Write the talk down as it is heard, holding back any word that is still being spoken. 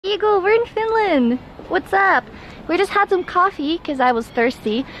Eagle, we're in Finland. What's up? We just had some coffee because I was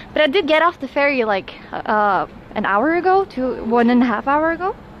thirsty, but I did get off the ferry like an hour ago to 1.5 hours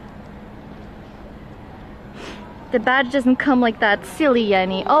ago. The badge doesn't come like that, silly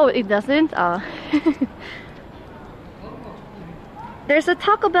Yanni. Oh, it doesn't? There's a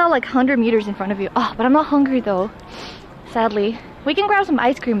Taco Bell like 100 meters in front of you. Oh, but I'm not hungry though, sadly. We can grab some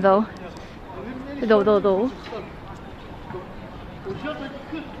ice cream though.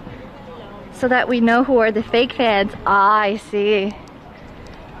 So that we know who are the fake fans. Ah, I see.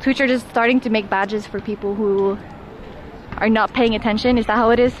 Twitch are just starting to make badges for people who are not paying attention. Is that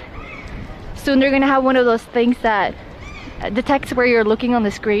how it is? Soon they're gonna have one of those things that detects where you're looking on the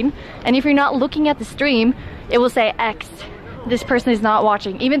screen, and if you're not looking at the stream, it will say X. This person is not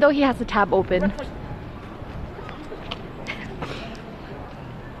watching, even though he has the tab open.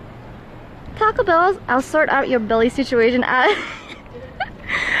 Taco Bell, I'll sort out your belly situation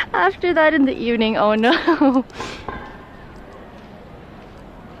after that in the evening. Oh no.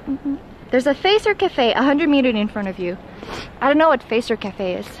 There's a Facer Cafe 100 meters in front of you. I don't know what Facer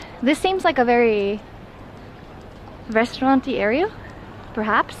Cafe is. This seems like a very restaurant-y area,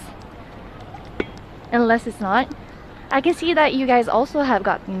 perhaps. Unless it's not. I can see that you guys also have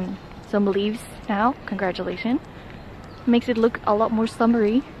gotten some leaves now. Congratulations. Makes it look a lot more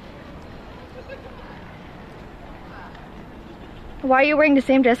summery. Why are you wearing the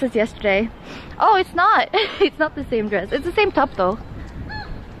same dress as yesterday? Oh, it's not. It's not the same dress. It's the same top though.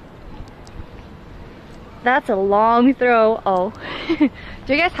 That's a long throw. Oh.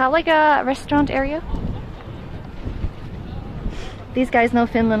 Do you guys have like a restaurant area? These guys know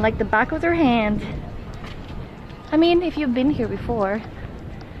Finland like the back of their hand. I mean, if you've been here before.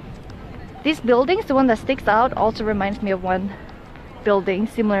 These buildings, the one that sticks out, also reminds me of one building,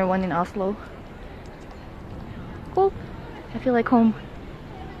 similar one in Oslo. Cool. I feel like home.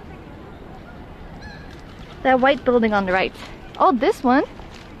 That white building on the right. Oh, this one.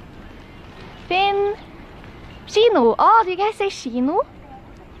 Finn. Shino. Oh, do you guys say Shino?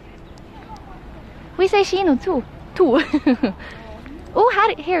 We say Shino too.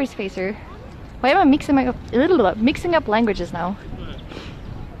 Oh, here is Facer. Why am I mixing up languages now?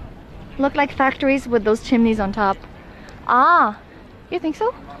 Look like factories with those chimneys on top. Ah, you think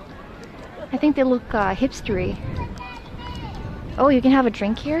so? I think they look hipstery. Oh, you can have a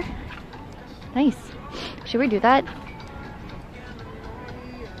drink here? Nice. Should we do that?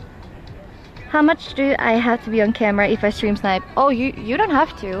 How much do I have to be on camera if I stream snipe? Oh, you don't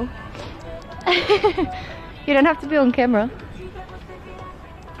have to. You don't have to be on camera.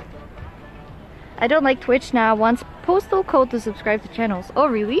 I don't like Twitch now. Wants postal code to subscribe to channels. Oh,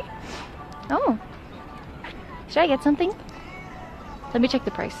 really? Oh. Should I get something? Let me check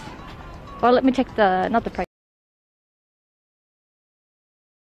the price. Or let me check the... not the price.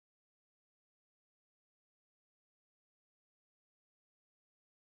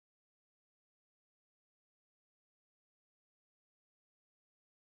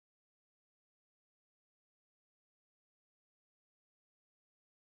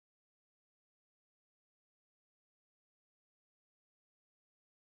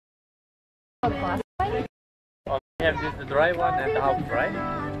 We have this the dry one and the half dry.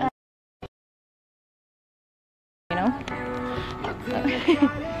 You know?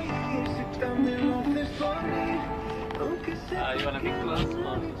 You want a big glass?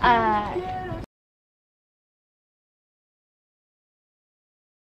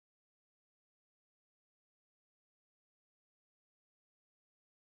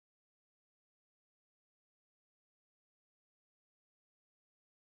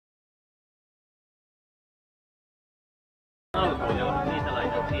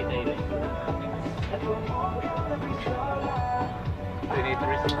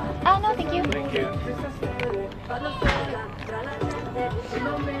 No, thank you. Thank you.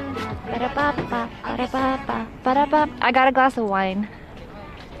 I got a glass of wine.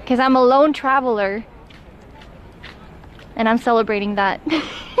 Because I'm a lone traveler. And I'm celebrating that.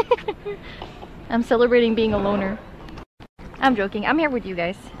 I'm celebrating being a loner. I'm joking. I'm here with you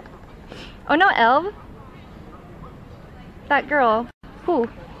guys. Oh no, Elv. That girl. Who?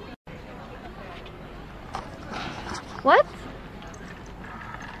 What?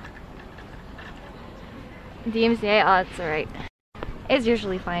 DMCA? Oh, it's alright. It's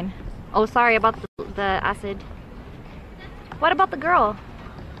usually fine. Oh, sorry about the acid. What about the girl?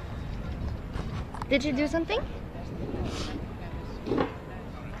 Did you do something?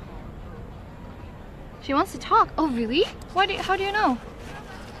 She wants to talk. Oh, really? How do you know?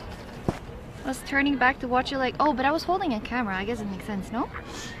 I was turning back to watch you like, oh, but I was holding a camera. I guess it makes sense, no?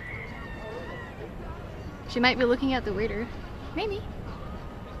 She might be looking at the waiter. Maybe.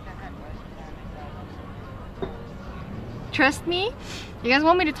 Trust me? You guys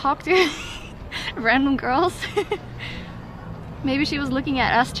want me to talk to random girls? Maybe she was looking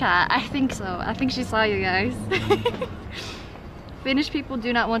at us chat. I think so. I think she saw you guys. Finnish people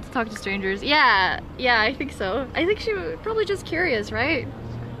do not want to talk to strangers. Yeah, I think so. I think she was probably just curious, right?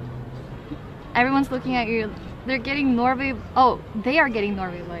 Everyone's looking at you. They're getting Norway. Oh, they are getting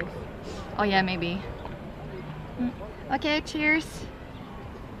Norway life. Oh yeah, maybe. Okay, cheers.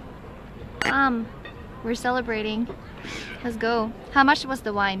 We're celebrating. Let's go. How much was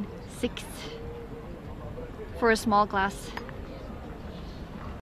the wine? 6 for a small glass.